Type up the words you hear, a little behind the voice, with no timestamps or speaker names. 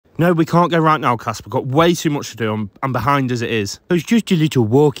No, we can't go right now, Casper. We've got way too much to do. I'm behind as it is. It's just a little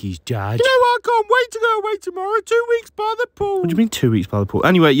walkies, Dad. You know, I can't wait to go away tomorrow. 2 weeks by the pool. What do you mean 2 weeks by the pool?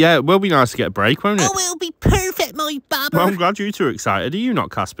 Anyway, yeah, it will be nice to get a break, won't it? Oh, it'll be perfect, my babber. Well, I'm glad you two are excited. Are you not,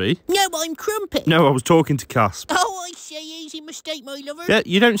 Caspy? No, I'm Crumpet. No, I was talking to Casp. Oh, I say, easy mistake, my lover. Yeah,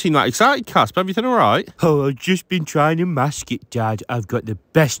 you don't seem that excited, Casp. Everything all right? Oh, I've just been trying to mask it, Dad. I've got the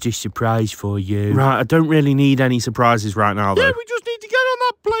bestest surprise for you. Right, I don't really need any surprises right now, though. Yeah, we just need to get on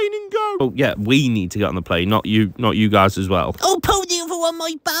that plane and go. Oh, yeah, we need to get on the plane, not you guys as well. Oh, pull the other one,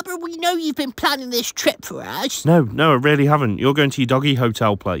 my babber. We know you've been planning this trip for us. No, I really haven't. You're going to your doggy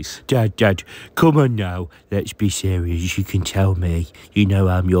hotel place. Dad, come on now. Let's be serious. You can tell me. You know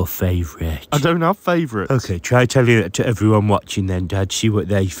I'm your favourite. I don't have favourites. Okay, try telling it to everyone watching then, Dad. See what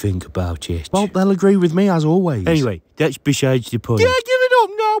they think about it. Well, they'll agree with me, as always. Anyway, that's besides the point. Yeah, give it up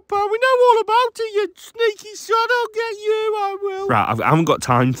now, pal. We know all about it, you sneaky son. I'll get you, I will. Right, I haven't got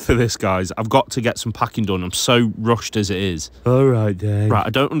time for this, guys. I've got to get some packing done. I'm so rushed as it is. All right, then. Right, I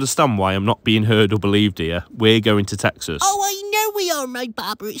don't understand why I'm not being heard or believed here. We're going to Texas. Oh, I know we are, my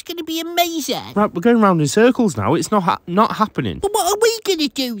babber. It's going to be amazing. Right, we're going round in circles now. It's not happening. But what are we going to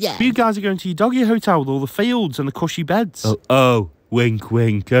do then? You guys are going to your doggy hotel with all the fields and the cushy beds. Oh, wink,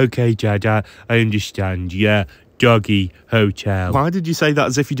 wink. Okay, Dad, I understand. Yeah, doggy hotel. Why did you say that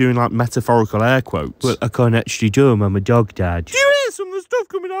as if you're doing, like, metaphorical air quotes? Well, I can't actually do them. I'm a dog, Dad. Do you hear some of the stuff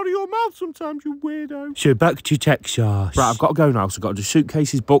coming out of your mouth sometimes, you weirdo? So back to Texas. Right, I've got to go now, so I've got to do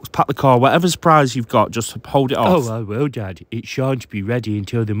suitcases, books, pack the car, whatever surprise you've got, just hold it off. Oh, I will, Dad. It shan't be ready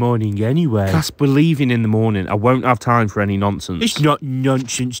until the morning anyway. Casp, we're leaving in the morning. I won't have time for any nonsense. It's not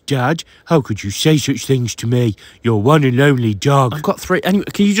nonsense, Dad. How could you say such things to me? Your one and only dog. I've got 3. Anyway,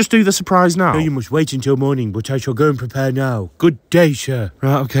 can you just do the surprise now? No, you must wait until morning, but I shall go and prepare now. Good day, sir.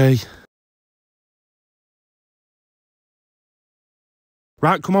 Right, okay.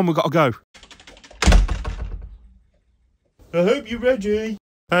 Right, come on, we've got to go. I hope you're ready.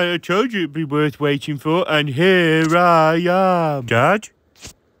 I told you it'd be worth waiting for, and here I am. Dad?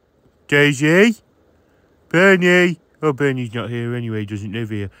 Daisy? Bernie? Oh, Bernie's not here anyway, he doesn't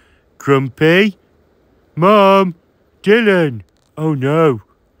live here. Grumpy? Mom? Dylan? Oh no.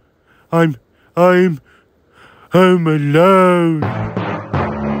 I'm home alone.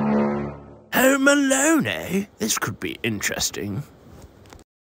 Home alone, eh? This could be interesting.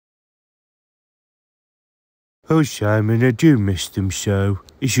 Oh, Simon, I do miss them so.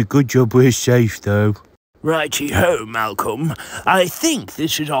 It's a good job we're safe, though. Righty-ho, Malcolm. I think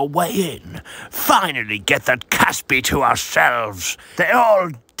this is our way in. Finally get that Caspy to ourselves. They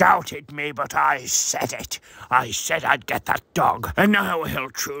all doubted me, but I said it. I said I'd get that dog, and now he'll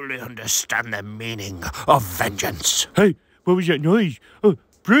truly understand the meaning of vengeance. Hey, what was that noise? Oh,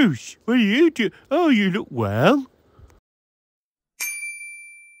 Bruce, what are you doing? Oh, you look well.